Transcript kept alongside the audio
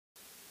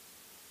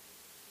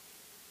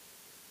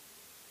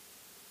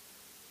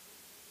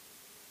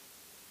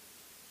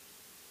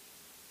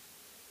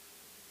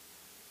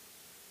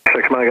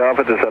Mike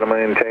Alpha, descend and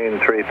maintain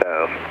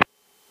 3000.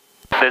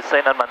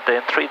 Descend and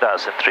maintain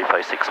 3000,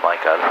 356 Mike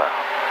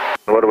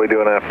Alpha. What are we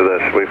doing after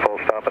this? We full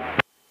stopping?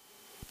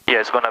 Yeah,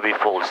 it's gonna be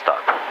full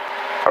stop.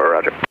 Oh,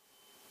 roger.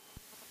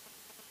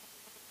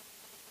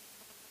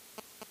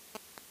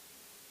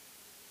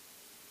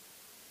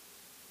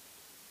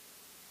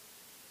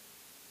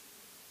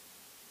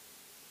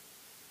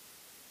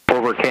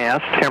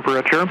 Overcast,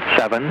 temperature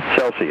 7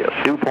 Celsius.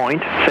 Dew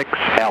point 6,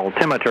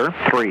 altimeter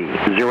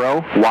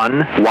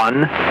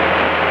 3011.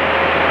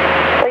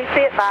 Please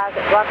be advised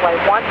that runway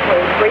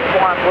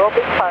 1231 will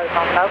be closed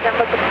on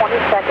November the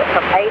 22nd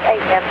from 8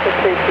 a.m. to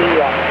 2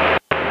 p.m.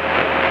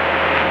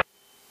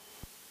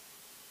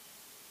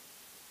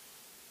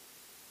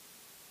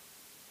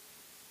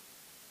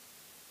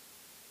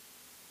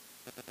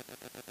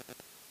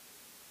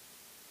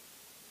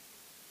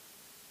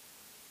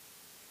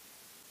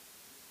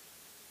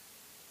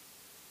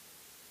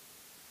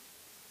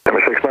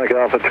 Number 6 Mike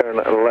Alpha, turn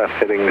left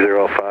heading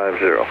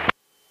 050.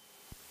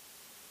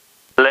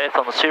 Left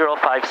on 050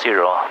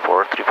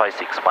 for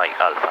 356 Mike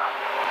Alpha.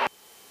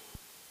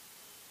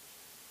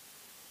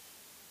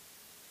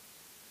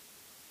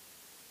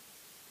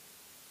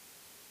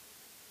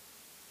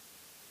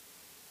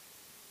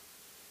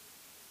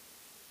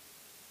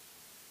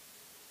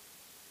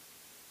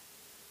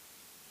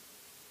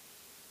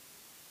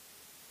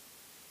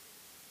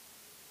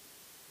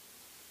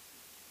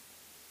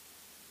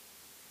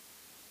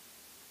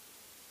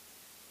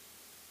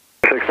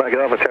 Mike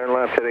Alpha, turn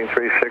left heading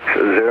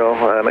 360,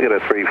 make it a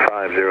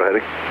 350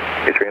 heading.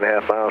 You're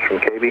 3.5 miles from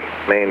KB,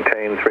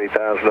 maintain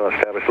 3000, no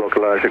established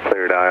localizer,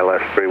 cleared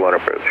ILS 31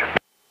 approach.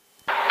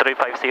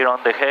 350 on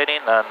the heading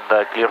and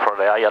clear for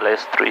the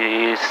ILS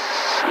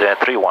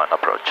 31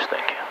 approach,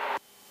 thank you.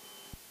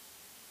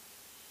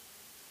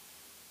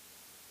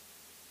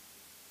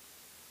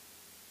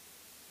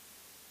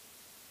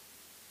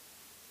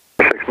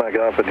 Mike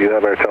Alpha, do you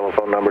have our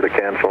telephone number to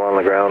cancel on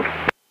the ground?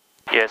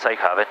 Yes, I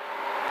have it.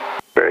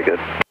 Very good.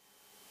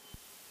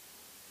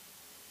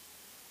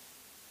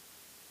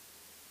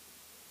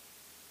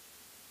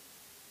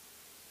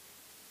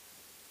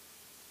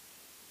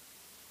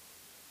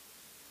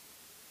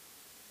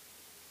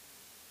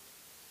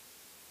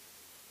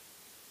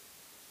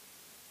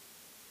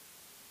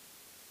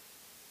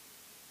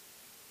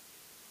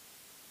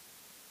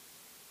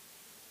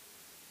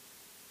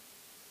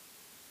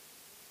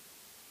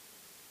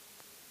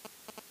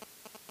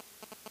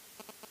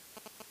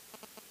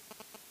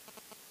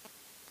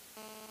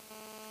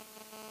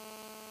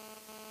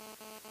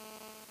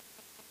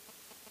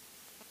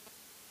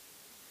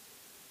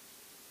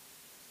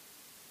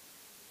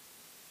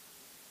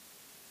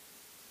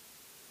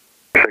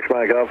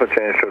 Mike Alpha,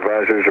 change to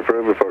advisories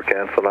approved before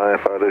canceling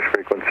IFR this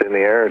frequency in the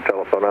air and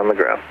telephone on the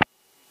ground.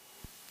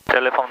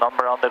 Telephone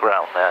number on the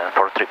ground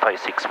for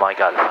 356 Mike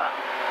Alpha.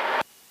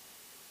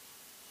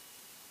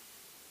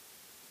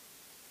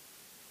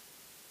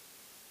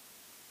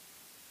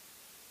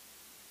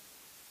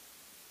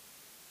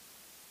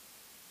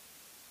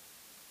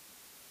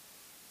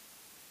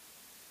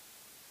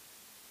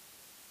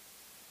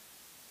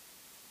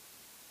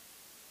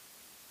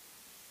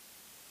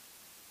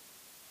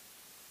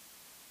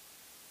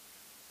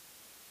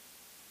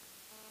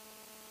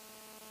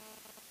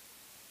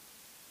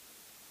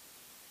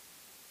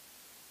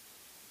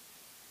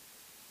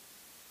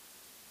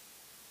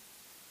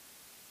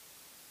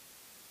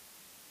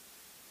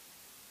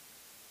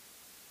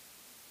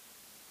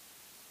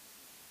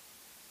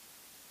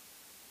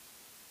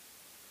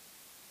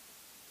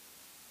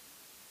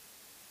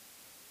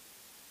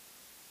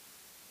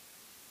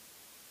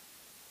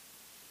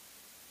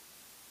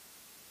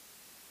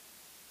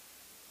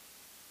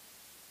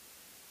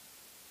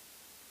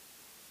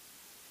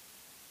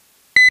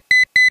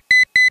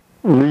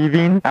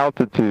 Leaving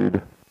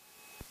altitude.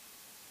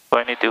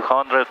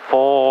 2200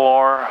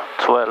 for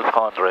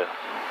 1200.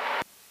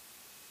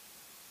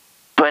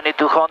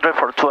 2200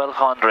 for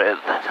 1200.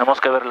 Tenemos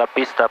que ver la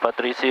pista,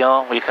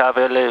 Patricio. We have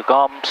LA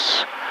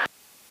gums,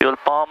 fuel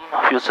pump,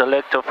 fuel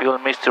selector, fuel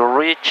mixture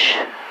reach,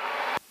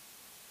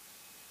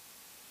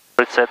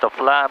 set of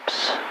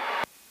flaps.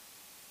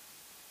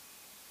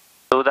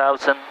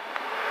 2000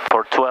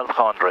 for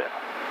 1200.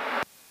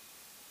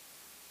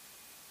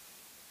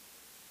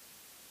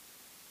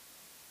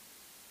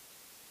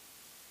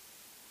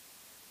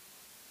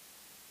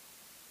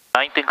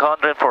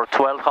 1900 for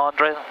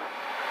 1200.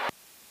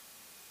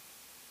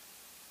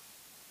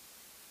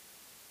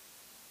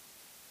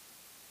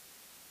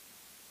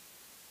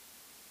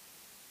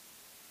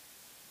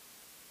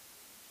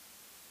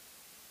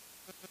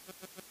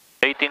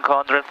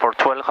 $1,800 for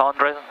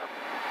 1200.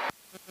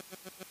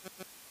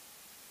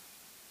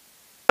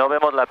 No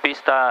vemos la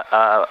pista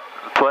a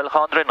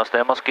 1200, nos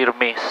tenemos que ir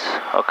miss,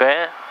 ¿ok?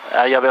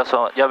 Ah, ya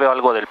veo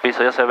algo del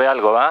piso, ya se ve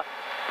algo, ¿va?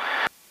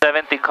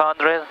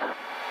 1700.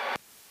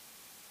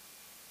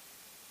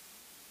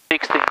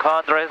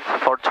 1600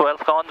 for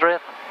 1200.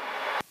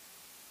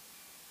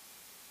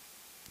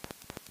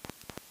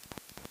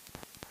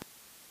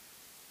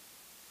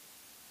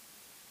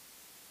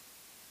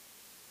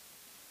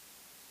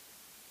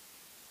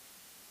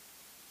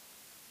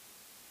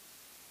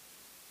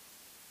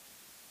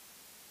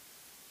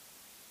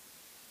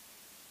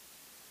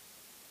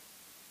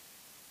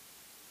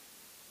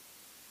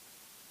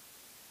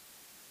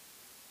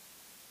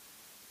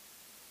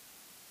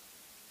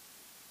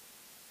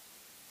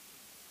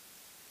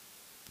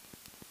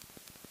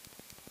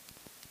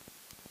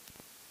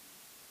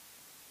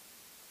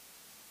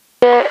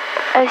 Yeah,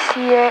 I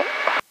see it.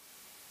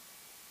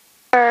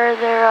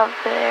 Further up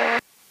there.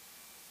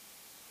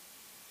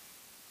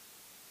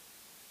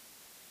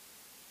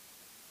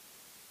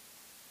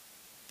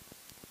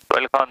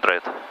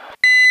 $1200.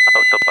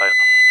 Autopilot.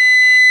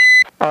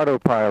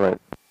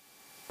 Autopilot.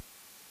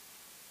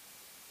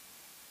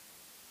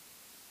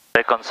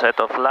 Second set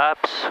of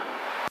laps.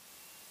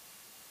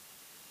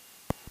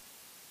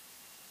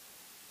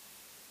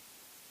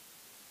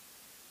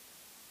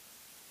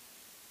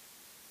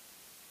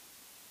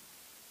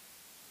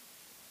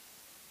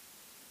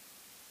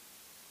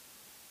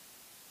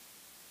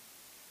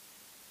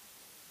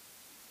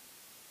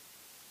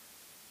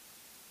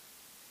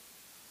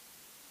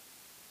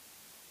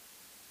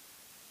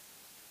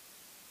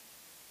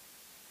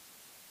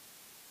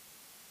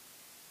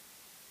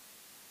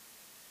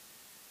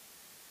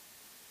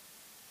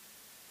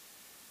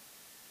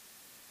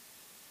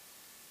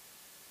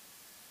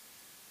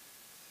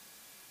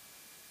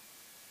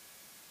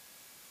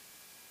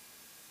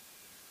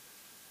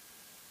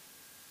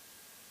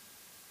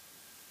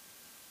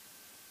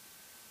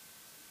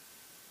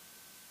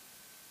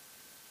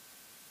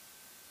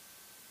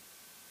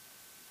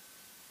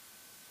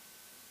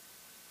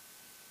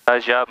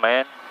 Nice job,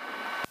 man.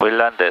 We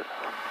landed.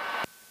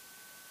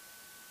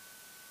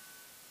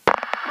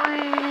 We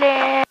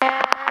landed.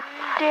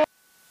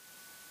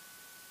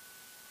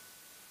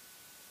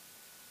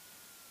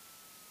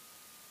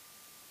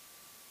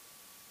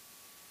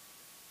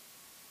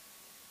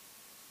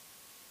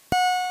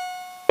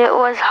 It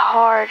was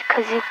hard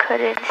because you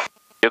couldn't see.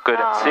 You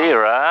couldn't see,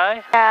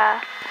 right?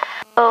 Yeah.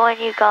 But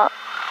when you got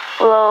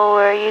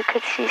lower, you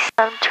could see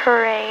some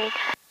terrain.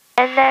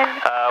 And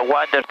then...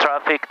 Winder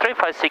traffic,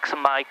 356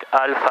 Mike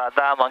Alpha,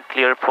 Diamond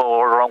clear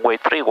for runway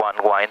 31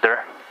 Winder.